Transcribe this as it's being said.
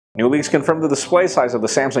New leaks confirm the display size of the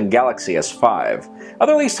Samsung Galaxy S5.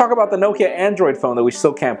 Other leaks talk about the Nokia Android phone that we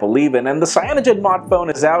still can't believe in, and the CyanogenMod phone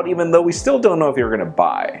is out even though we still don't know if you're gonna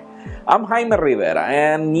buy. I'm Jaime Rivera,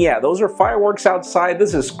 and yeah, those are fireworks outside.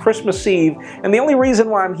 This is Christmas Eve, and the only reason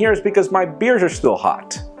why I'm here is because my beers are still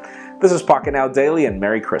hot. This is Pocket Now Daily, and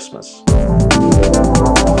Merry Christmas.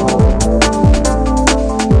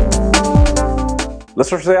 Let's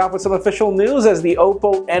start today off with some official news as the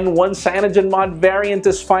Oppo N1 CyanogenMod variant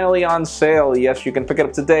is finally on sale. Yes, you can pick it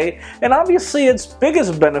up today, and obviously its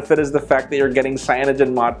biggest benefit is the fact that you're getting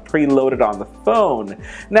CyanogenMod preloaded on the phone.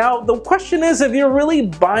 Now, the question is if you're really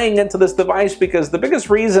buying into this device, because the biggest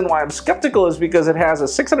reason why I'm skeptical is because it has a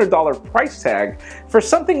 $600 price tag for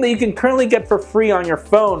something that you can currently get for free on your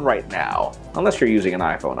phone right now. Unless you're using an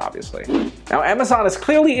iPhone, obviously. Now, Amazon is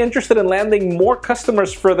clearly interested in landing more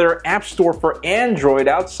customers for their App Store for Android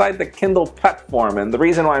outside the Kindle platform. And the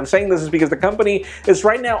reason why I'm saying this is because the company is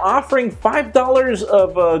right now offering $5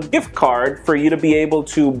 of a gift card for you to be able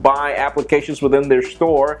to buy applications within their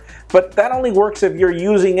store. But that only works if you're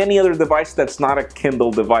using any other device that's not a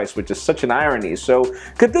Kindle device, which is such an irony. So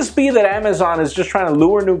could this be that Amazon is just trying to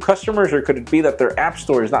lure new customers, or could it be that their App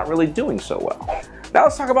Store is not really doing so well? Now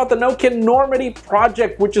let's talk about the Nokia Normandy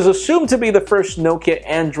project, which is assumed to be the first Nokia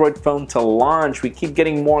Android phone to launch. We keep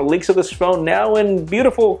getting more leaks of this phone now in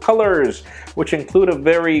beautiful colors, which include a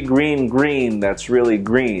very green that's really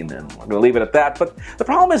green, and we're going to leave it at that. But the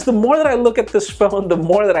problem is, the more that I look at this phone, the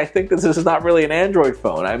more that I think this is not really an Android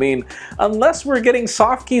phone. I mean, unless we're getting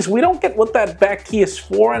soft keys, we don't get what that back key is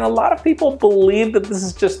for, and a lot of people believe that this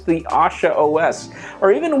is just the Asha OS,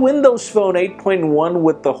 or even Windows Phone 8.1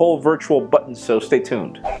 with the whole virtual button, so stay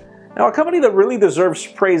tuned. Now, a company that really deserves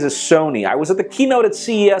praise is Sony. I was at the keynote at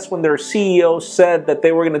CES when their CEO said that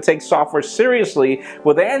they were going to take software seriously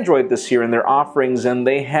with Android this year in their offerings, and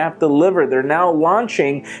they have delivered. They're now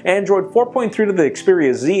launching Android 4.3 to the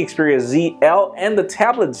Xperia Z, Xperia ZL, and the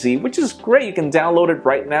Tablet Z, which is great. You can download it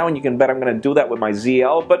right now, and you can bet I'm going to do that with my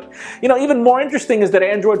ZL. But, you know, even more interesting is that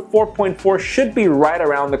Android 4.4 should be right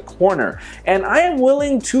around the corner. And I am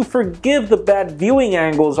willing to forgive the bad viewing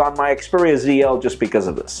angles on my Xperia ZL just because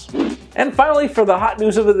of this. And finally, for the hot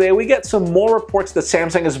news of the day, we get some more reports that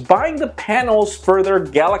Samsung is buying the panels for their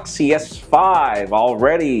Galaxy S5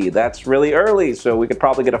 already. That's really early, so we could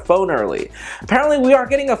probably get a phone early. Apparently, we are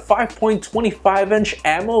getting a 5.25-inch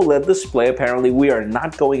AMOLED display. Apparently, we are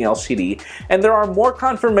not going LCD. And there are more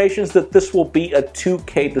confirmations that this will be a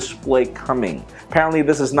 2K display coming. Apparently,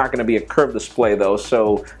 this is not going to be a curved display, though,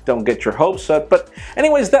 so don't get your hopes up. But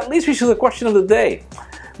anyways, that leads me to the question of the day.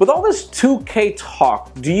 With all this 2K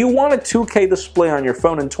talk, do you want a 2K display on your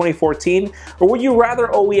phone in 2014, or would you rather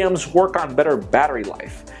OEMs work on better battery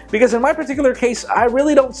life? Because in my particular case, I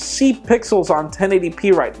really don't see pixels on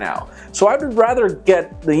 1080p right now. So I would rather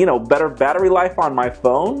get the, better battery life on my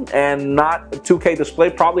phone and not a 2K display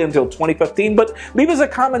probably until 2015, but leave us a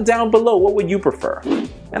comment down below. What would you prefer?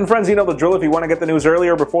 And friends, you know the drill. If you want to get the news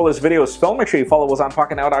earlier before this video is filmed, make sure you follow us on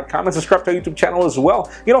PocketNow.com and subscribe to our YouTube channel as well.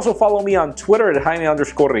 You can also follow me on Twitter at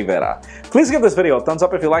Jaime_Rivera. Please give this video a thumbs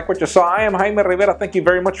up if you like what you saw. I am Jaime Rivera. Thank you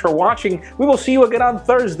very much for watching. We will see you again on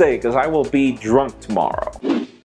Thursday, because I will be drunk tomorrow.